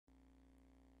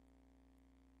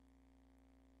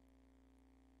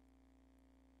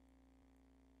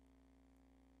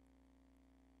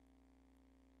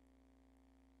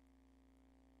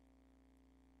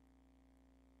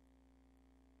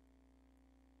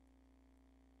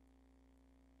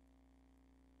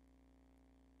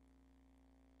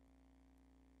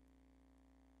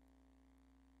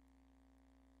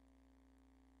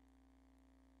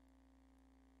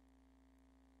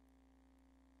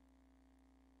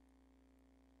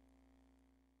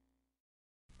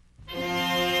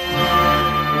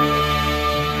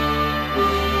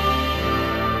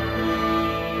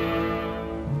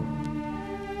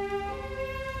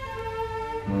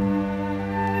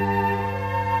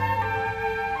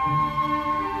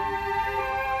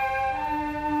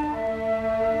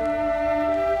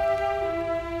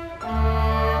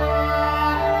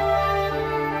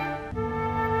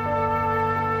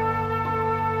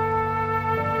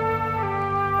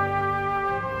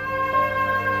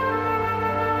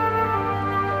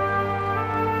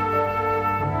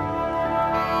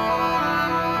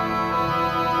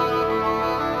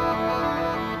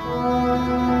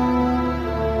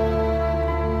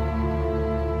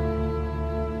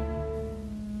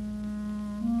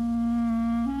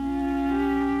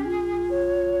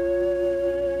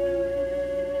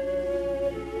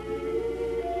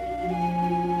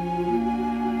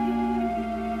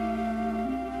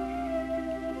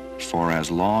For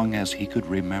as long as he could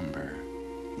remember,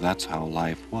 that's how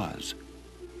life was.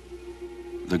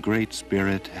 The Great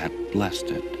Spirit had blessed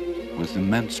it with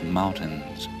immense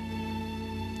mountains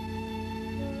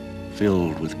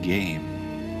filled with game,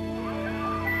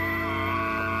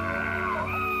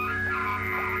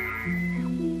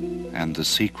 and the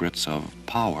secrets of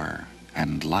power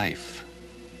and life.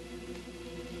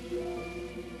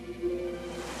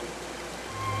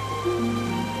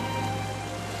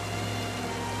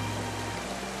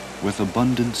 With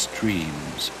abundant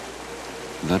streams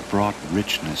that brought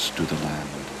richness to the land.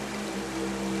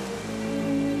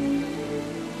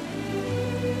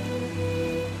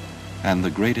 And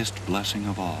the greatest blessing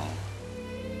of all,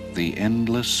 the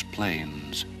endless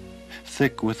plains,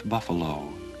 thick with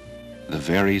buffalo, the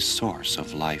very source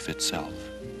of life itself.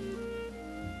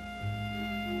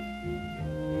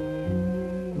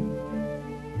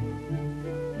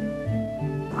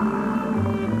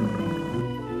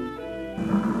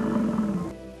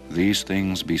 These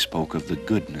things bespoke of the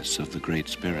goodness of the Great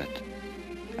Spirit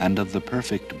and of the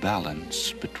perfect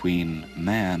balance between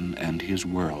man and his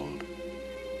world.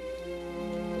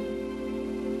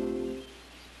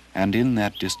 And in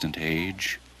that distant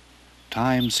age,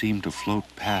 time seemed to float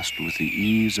past with the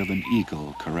ease of an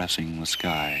eagle caressing the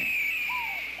sky.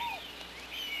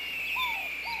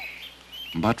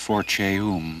 But for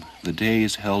Cheum, the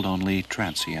days held only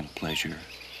transient pleasure.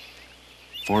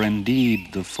 For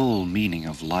indeed, the full meaning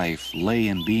of life lay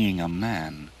in being a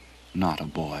man, not a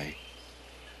boy.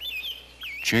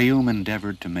 Cheum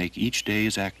endeavored to make each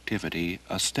day's activity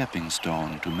a stepping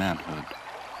stone to manhood.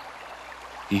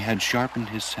 He had sharpened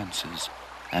his senses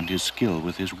and his skill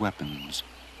with his weapons,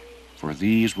 for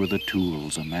these were the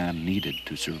tools a man needed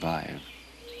to survive.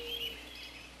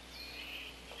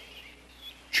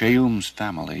 Cheum's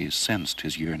family sensed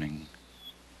his yearning.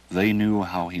 They knew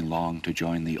how he longed to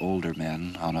join the older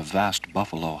men on a vast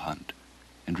buffalo hunt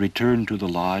and return to the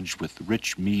lodge with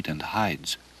rich meat and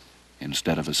hides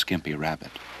instead of a skimpy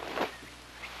rabbit.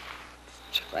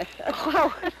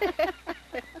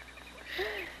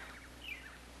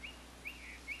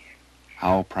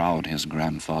 How proud his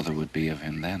grandfather would be of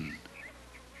him then.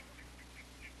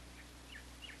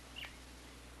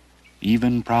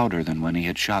 Even prouder than when he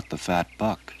had shot the fat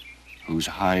buck, whose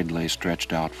hide lay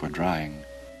stretched out for drying.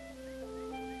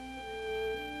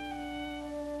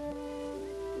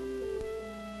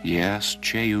 Yes,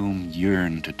 Cheum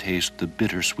yearned to taste the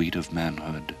bittersweet of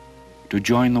manhood, to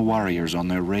join the warriors on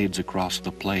their raids across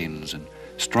the plains and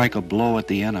strike a blow at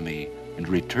the enemy and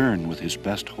return with his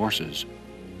best horses.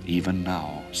 Even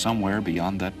now, somewhere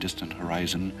beyond that distant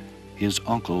horizon, his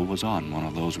uncle was on one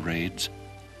of those raids.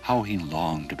 How he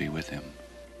longed to be with him.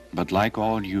 But like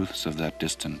all youths of that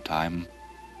distant time,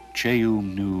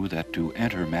 Cheum knew that to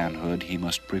enter manhood he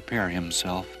must prepare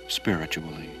himself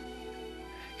spiritually.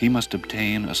 He must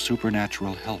obtain a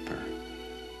supernatural helper,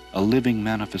 a living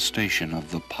manifestation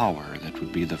of the power that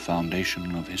would be the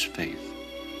foundation of his faith.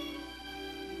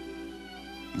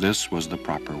 This was the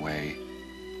proper way,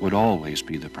 would always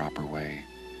be the proper way.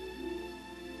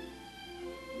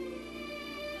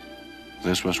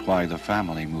 This was why the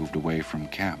family moved away from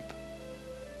camp,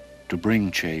 to bring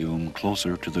Cheum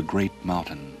closer to the great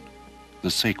mountain,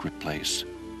 the sacred place,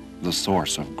 the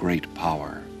source of great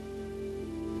power.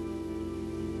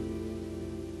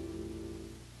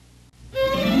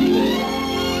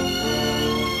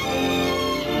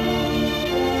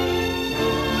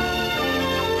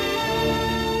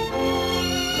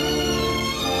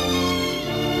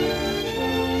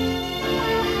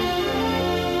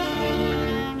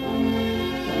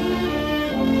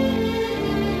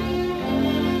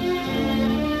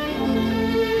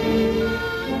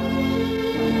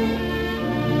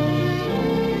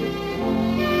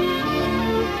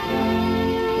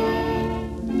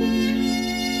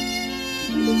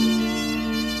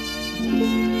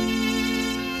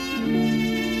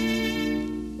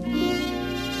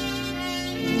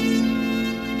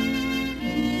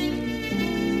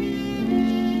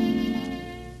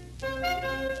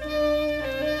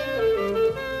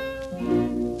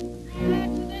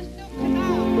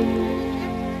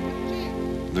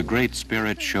 The Great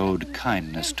Spirit showed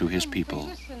kindness to his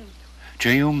people.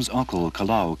 Cheum's uncle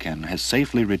Kalauken has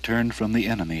safely returned from the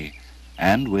enemy,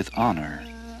 and with honor.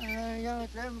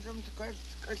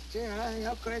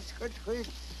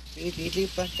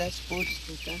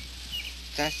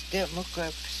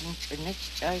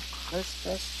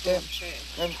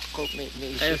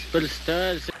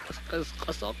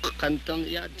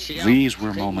 These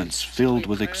were moments filled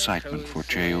with excitement for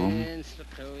Cheum.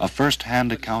 A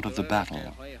first-hand account of the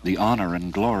battle, the honor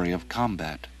and glory of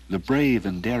combat, the brave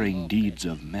and daring deeds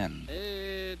of men.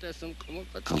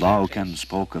 Kalaukan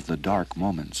spoke of the dark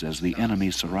moments as the enemy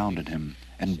surrounded him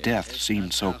and death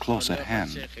seemed so close at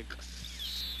hand.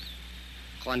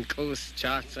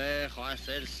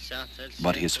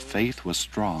 But his faith was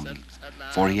strong,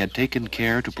 for he had taken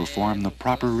care to perform the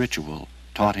proper ritual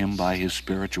taught him by his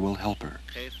spiritual helper.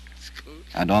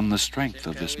 And on the strength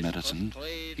of this medicine,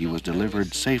 he was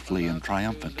delivered safely and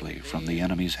triumphantly from the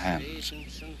enemy's hands.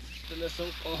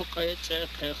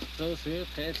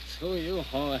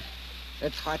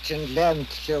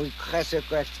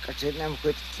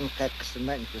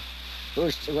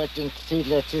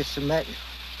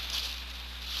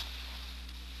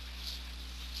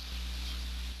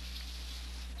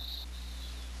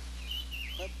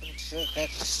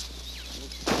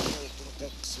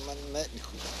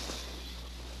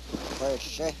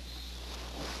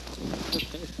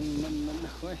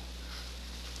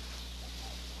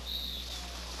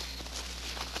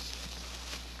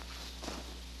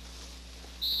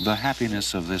 The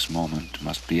happiness of this moment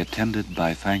must be attended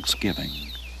by thanksgiving.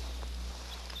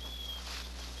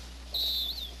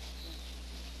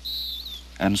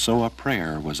 And so a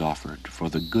prayer was offered for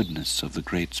the goodness of the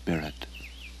Great Spirit.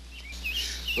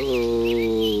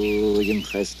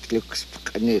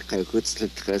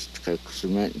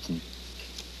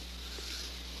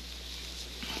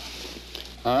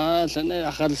 But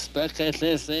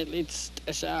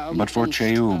for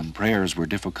Cheum, prayers were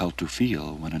difficult to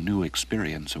feel when a new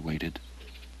experience awaited.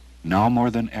 Now more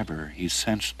than ever, he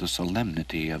sensed the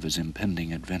solemnity of his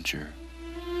impending adventure.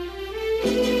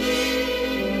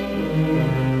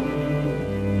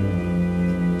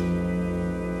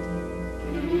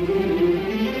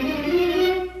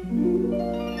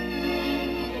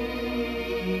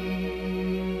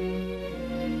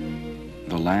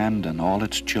 The land and all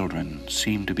its children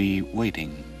seemed to be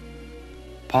waiting,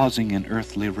 pausing in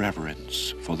earthly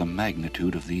reverence for the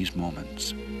magnitude of these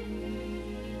moments.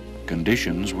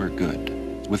 Conditions were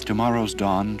good. With tomorrow's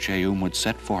dawn, Cheum would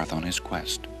set forth on his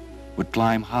quest, would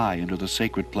climb high into the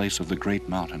sacred place of the great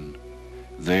mountain,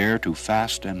 there to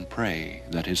fast and pray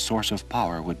that his source of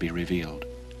power would be revealed.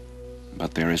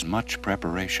 But there is much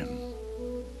preparation.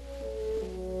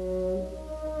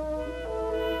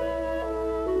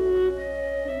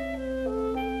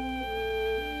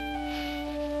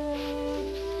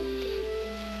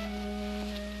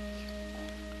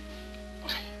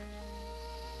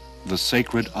 The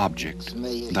sacred object,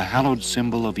 the hallowed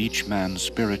symbol of each man's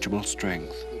spiritual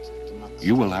strength.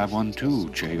 You will have one too,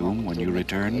 Cheum, when you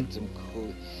return.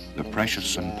 The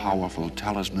precious and powerful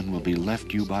talisman will be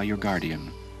left you by your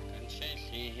guardian.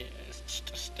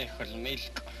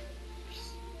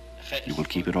 You will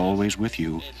keep it always with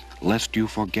you, lest you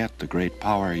forget the great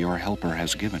power your helper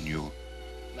has given you.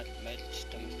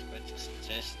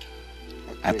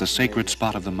 At the sacred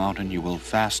spot of the mountain you will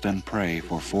fast and pray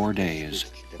for 4 days.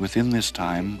 Within this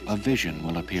time, a vision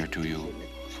will appear to you.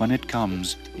 When it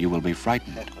comes, you will be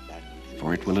frightened,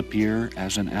 for it will appear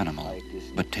as an animal.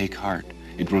 But take heart,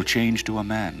 it will change to a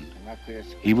man.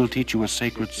 He will teach you a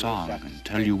sacred song and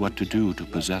tell you what to do to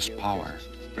possess power.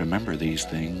 Remember these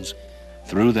things.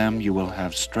 Through them you will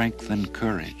have strength and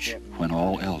courage when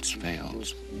all else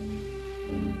fails.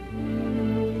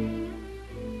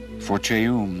 For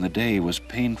Cheum, the day was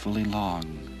painfully long,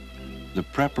 the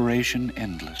preparation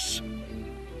endless.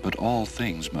 But all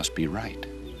things must be right.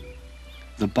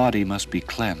 The body must be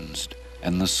cleansed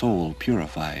and the soul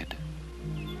purified.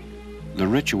 The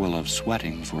ritual of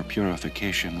sweating for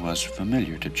purification was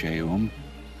familiar to Cheum.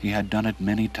 He had done it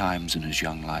many times in his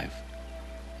young life.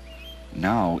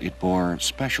 Now it bore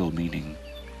special meaning.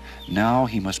 Now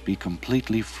he must be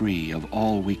completely free of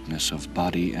all weakness of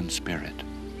body and spirit.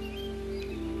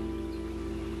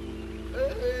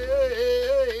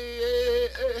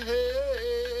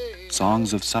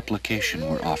 Songs of supplication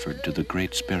were offered to the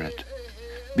Great Spirit,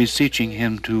 beseeching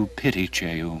him to pity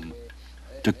Cheum,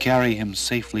 to carry him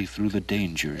safely through the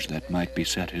dangers that might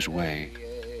beset his way.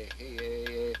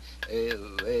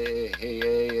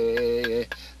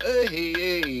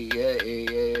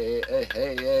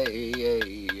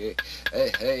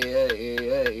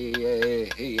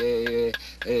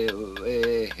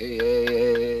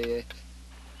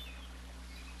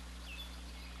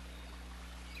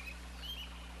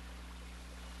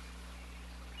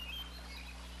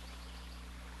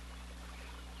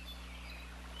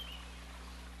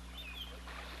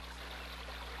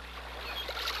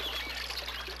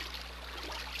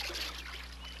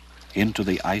 Into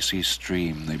the icy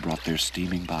stream they brought their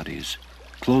steaming bodies,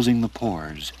 closing the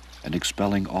pores and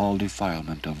expelling all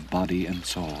defilement of body and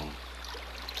soul.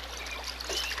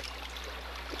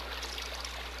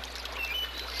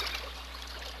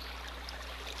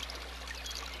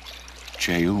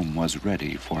 Cheum was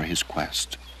ready for his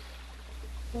quest.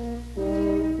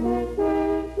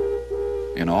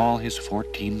 In all his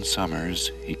 14 summers,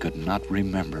 he could not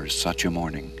remember such a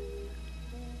morning.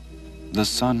 The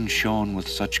sun shone with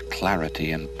such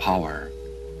clarity and power.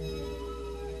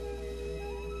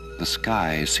 The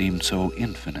sky seemed so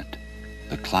infinite,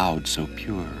 the clouds so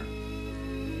pure.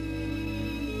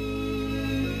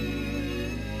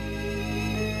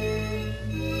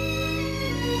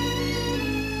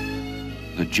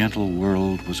 The gentle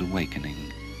world was awakening,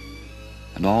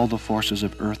 and all the forces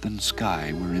of earth and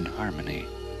sky were in harmony.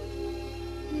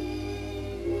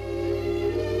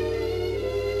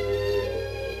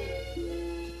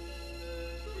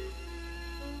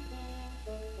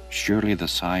 Surely the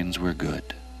signs were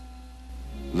good.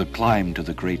 The climb to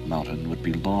the great mountain would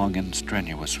be long and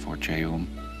strenuous for Cheum,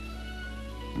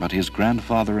 but his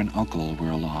grandfather and uncle were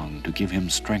along to give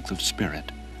him strength of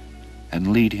spirit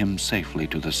and lead him safely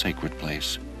to the sacred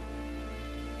place.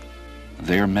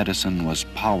 Their medicine was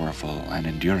powerful and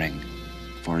enduring,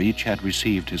 for each had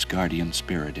received his guardian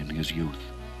spirit in his youth.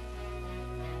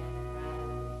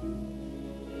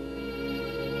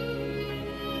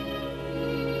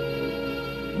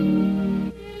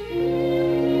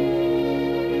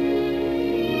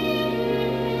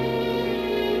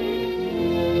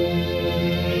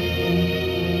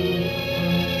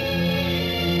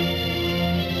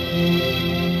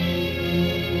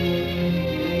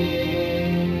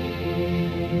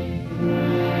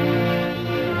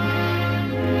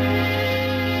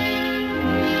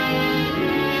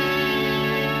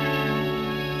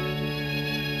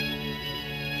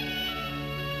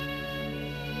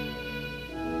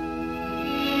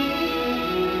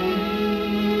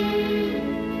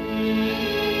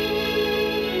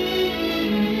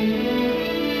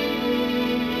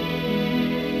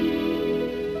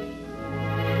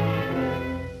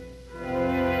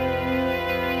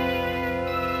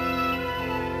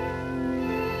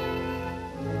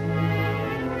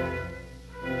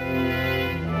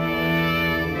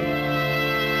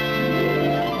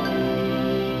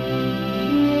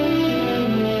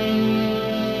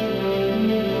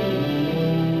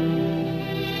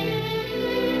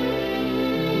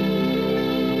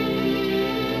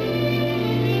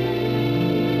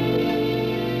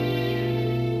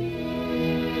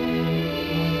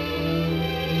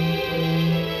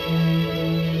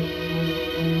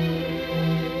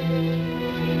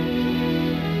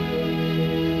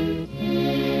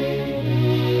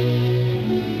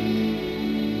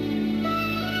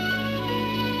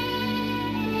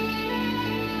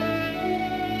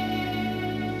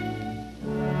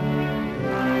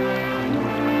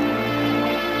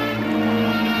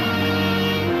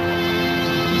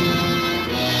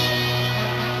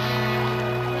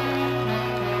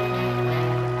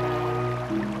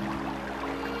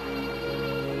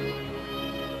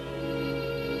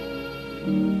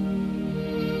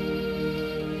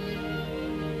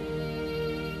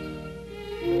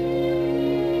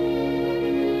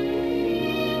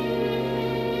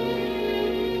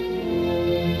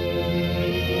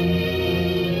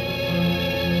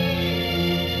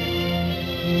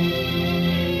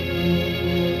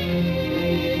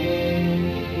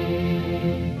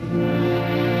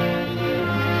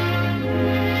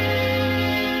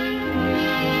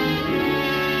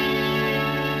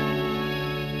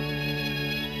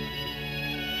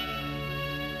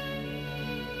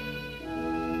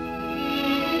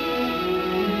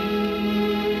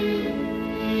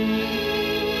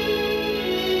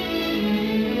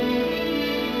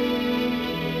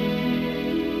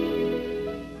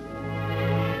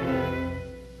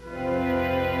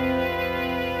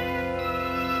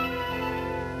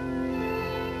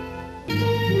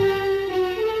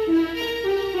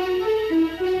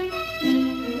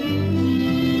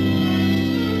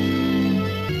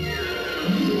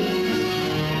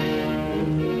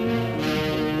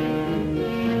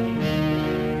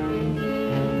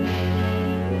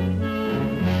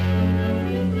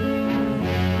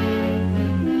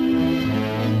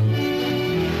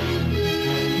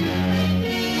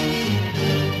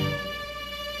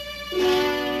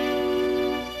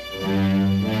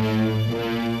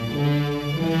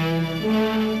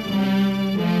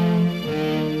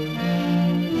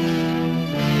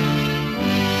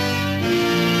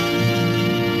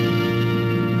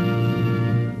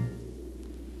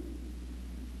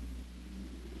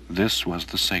 This was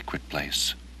the sacred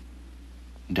place.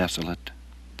 Desolate,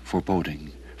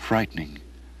 foreboding, frightening,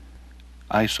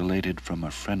 isolated from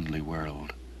a friendly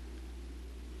world,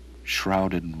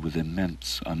 shrouded with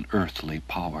immense unearthly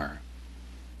power.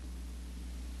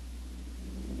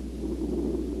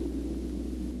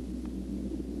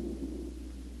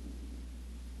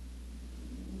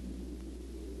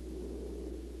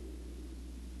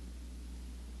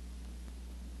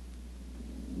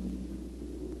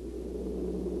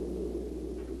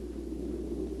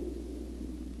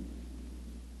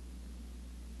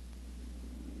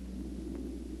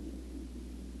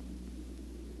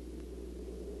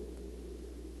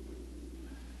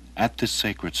 At this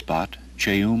sacred spot,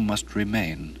 Cheum must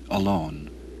remain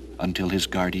alone until his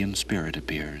guardian spirit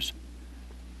appears.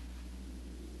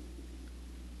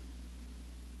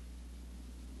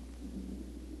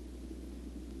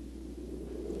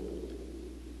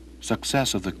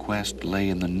 Success of the quest lay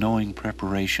in the knowing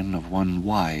preparation of one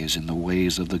wise in the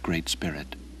ways of the Great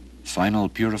Spirit. Final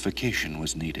purification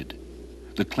was needed.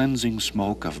 The cleansing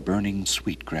smoke of burning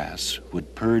sweetgrass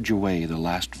would purge away the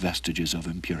last vestiges of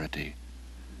impurity.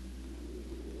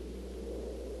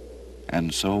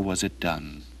 And so was it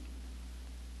done.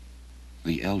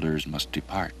 The elders must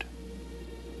depart.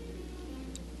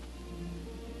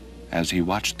 As he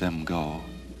watched them go,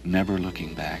 never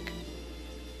looking back,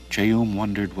 Cheum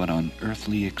wondered what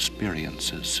unearthly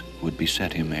experiences would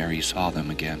beset him ere he saw them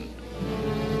again.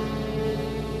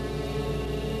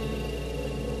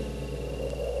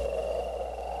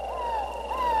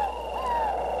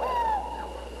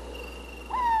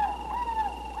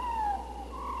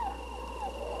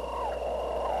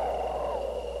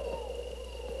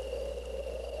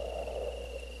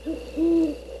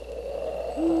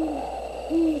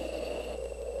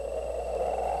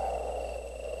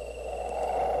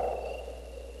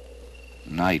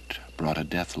 Night brought a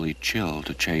deathly chill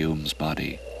to Cheum's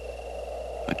body,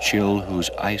 a chill whose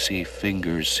icy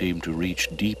fingers seemed to reach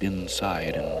deep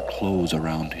inside and close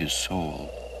around his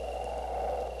soul.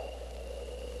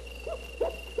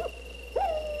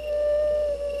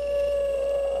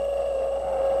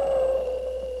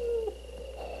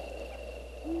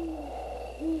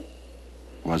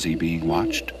 Was he being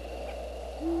watched?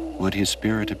 Would his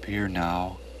spirit appear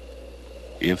now?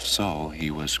 If so,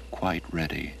 he was quite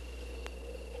ready.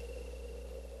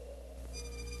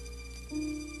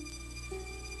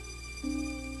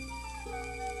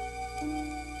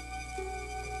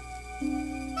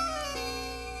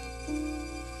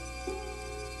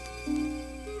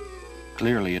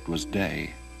 Clearly it was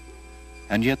day,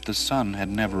 and yet the sun had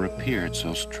never appeared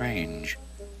so strange.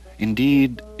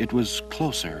 Indeed, it was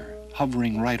closer,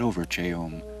 hovering right over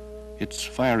Cheum, its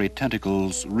fiery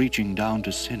tentacles reaching down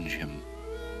to singe him.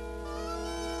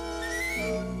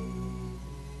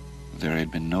 There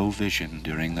had been no vision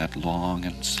during that long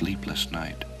and sleepless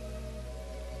night.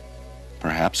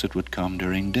 Perhaps it would come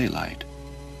during daylight.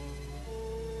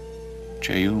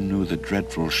 Cheum knew the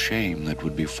dreadful shame that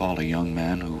would befall a young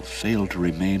man who failed to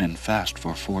remain and fast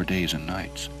for 4 days and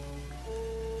nights.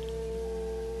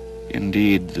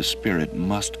 Indeed, the spirit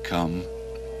must come,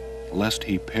 lest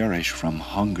he perish from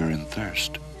hunger and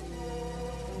thirst.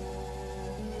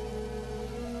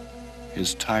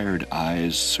 His tired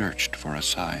eyes searched for a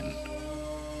sign.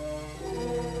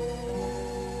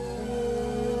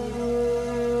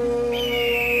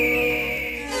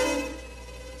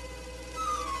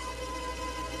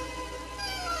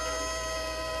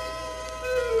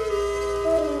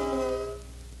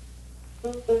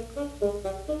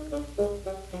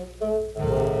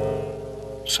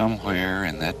 Somewhere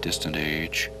in that distant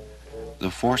age,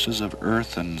 the forces of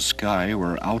earth and sky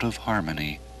were out of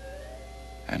harmony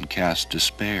and cast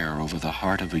despair over the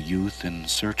heart of a youth in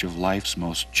search of life's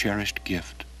most cherished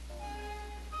gift.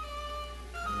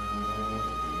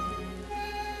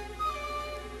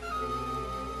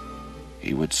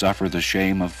 He would suffer the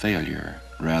shame of failure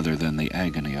rather than the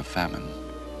agony of famine.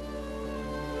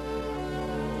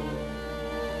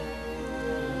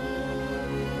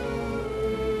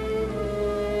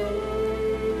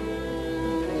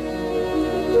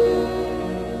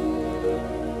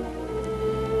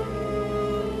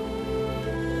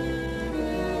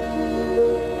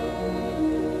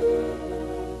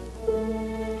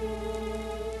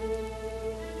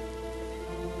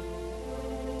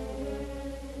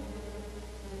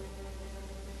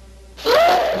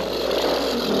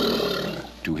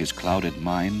 To his clouded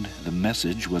mind, the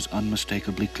message was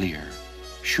unmistakably clear.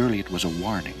 Surely it was a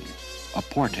warning, a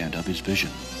portent of his vision.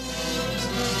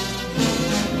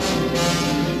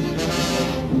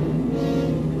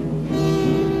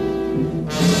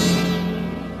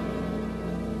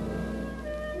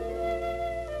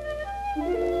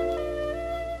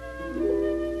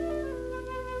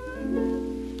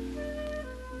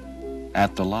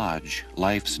 At the lodge,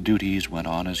 life's duties went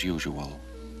on as usual.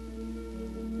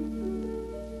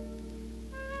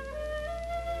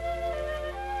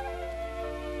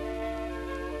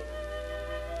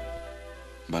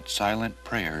 But silent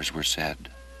prayers were said.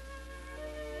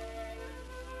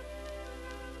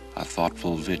 A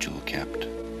thoughtful vigil kept.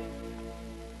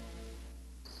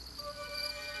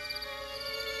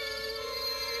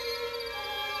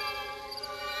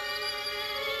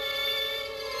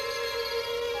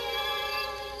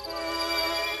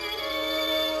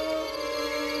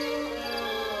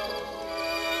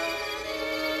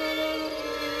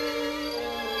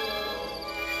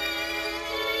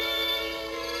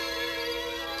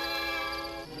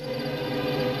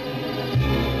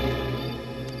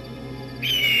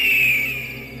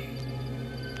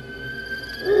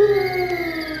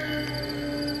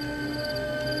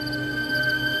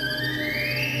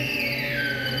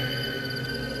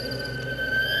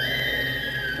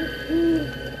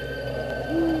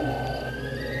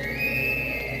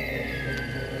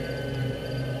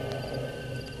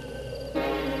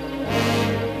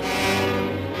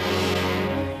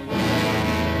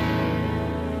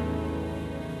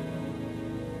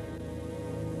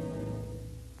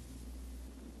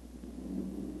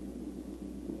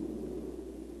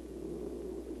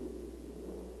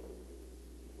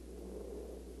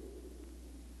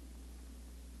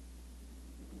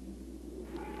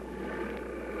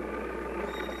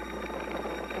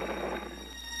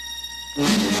 You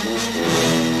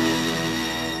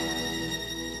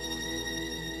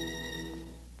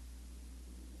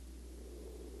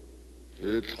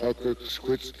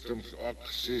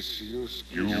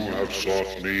have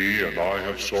sought me, and I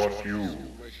have sought you.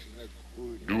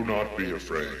 Do not be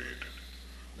afraid.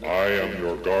 I am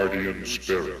your guardian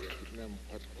spirit.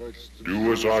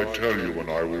 Do as I tell you, and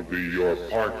I will be your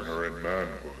partner in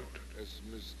manhood.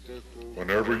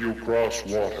 Whenever you cross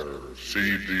water,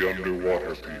 seed the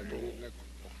underwater people.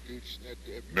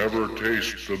 Never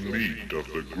taste the meat of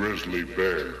the grizzly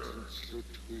bear.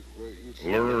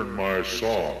 Learn my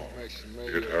song.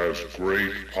 It has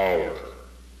great power.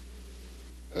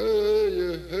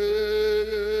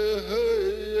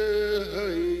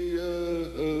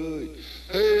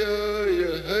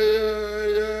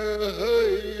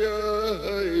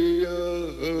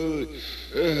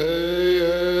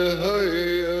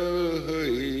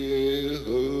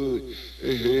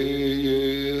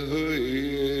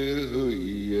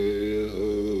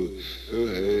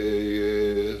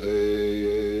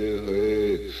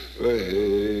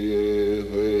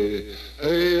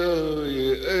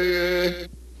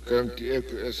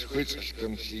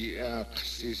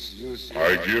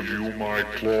 I give you my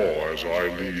claw as I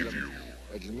leave you.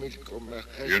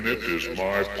 In it is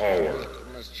my power.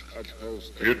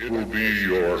 It will be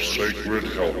your sacred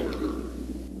helper.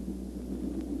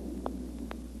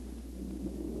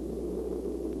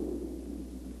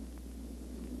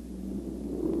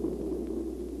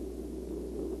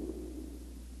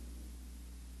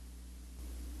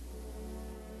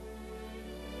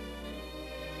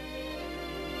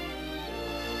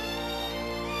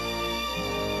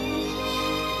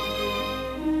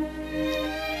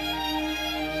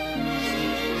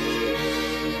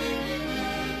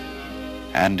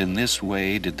 And in this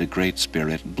way did the Great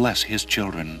Spirit bless his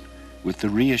children with the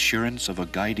reassurance of a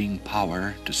guiding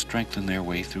power to strengthen their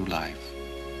way through life.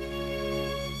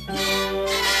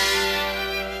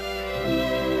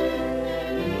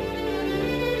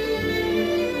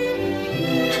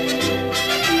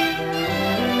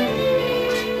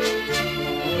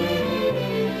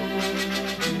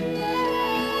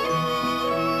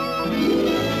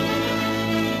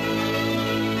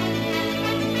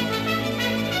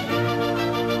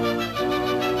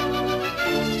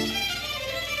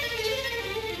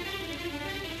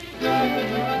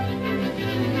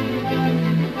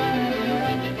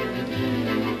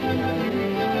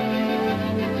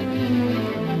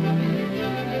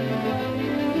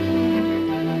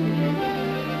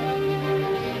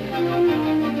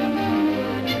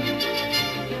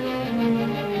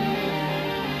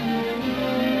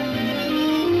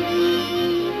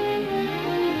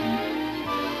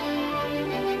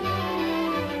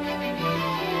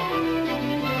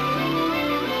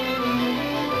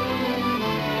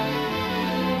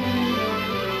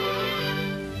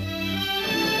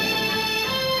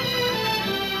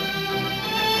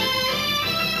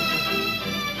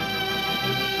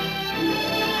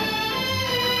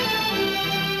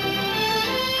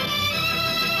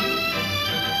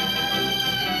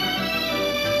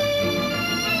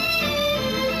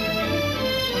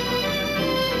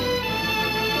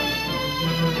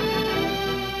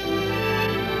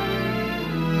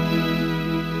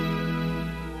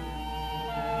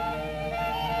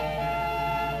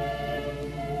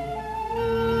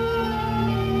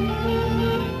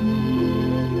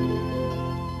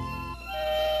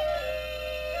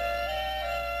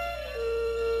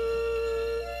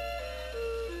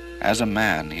 As a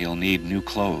man, he'll need new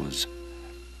clothes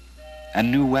and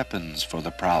new weapons for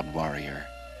the proud warrior.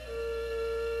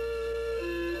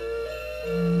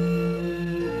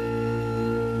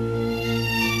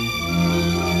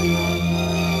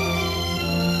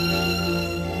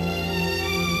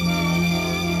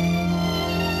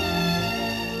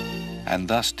 And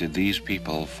thus did these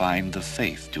people find the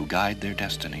faith to guide their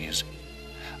destinies,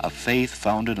 a faith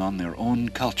founded on their own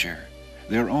culture,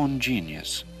 their own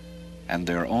genius, and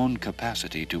their own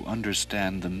capacity to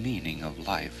understand the meaning of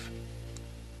life.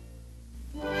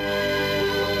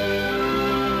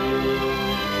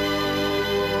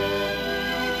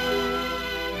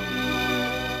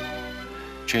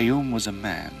 Cheum was a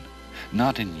man,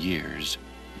 not in years,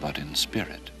 but in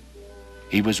spirit.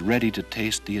 He was ready to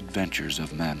taste the adventures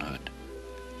of manhood,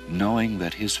 knowing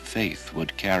that his faith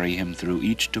would carry him through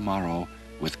each tomorrow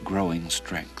with growing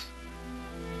strength.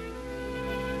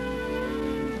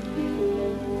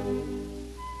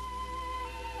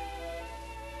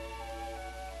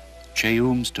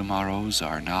 Cheum's tomorrows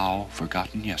are now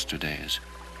forgotten yesterdays.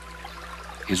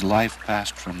 His life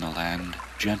passed from the land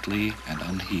gently and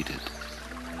unheeded.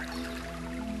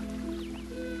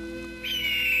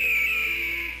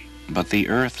 But the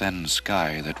earth and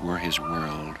sky that were his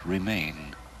world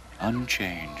remain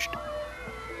unchanged.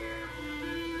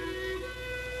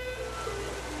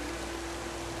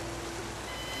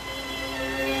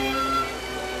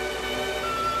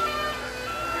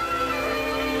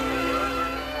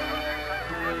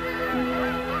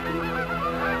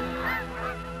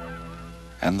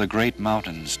 And the great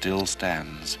mountain still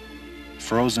stands,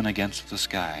 frozen against the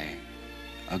sky,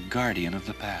 a guardian of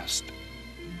the past,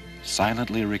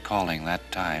 silently recalling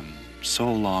that time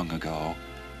so long ago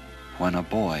when a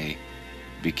boy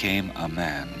became a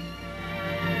man.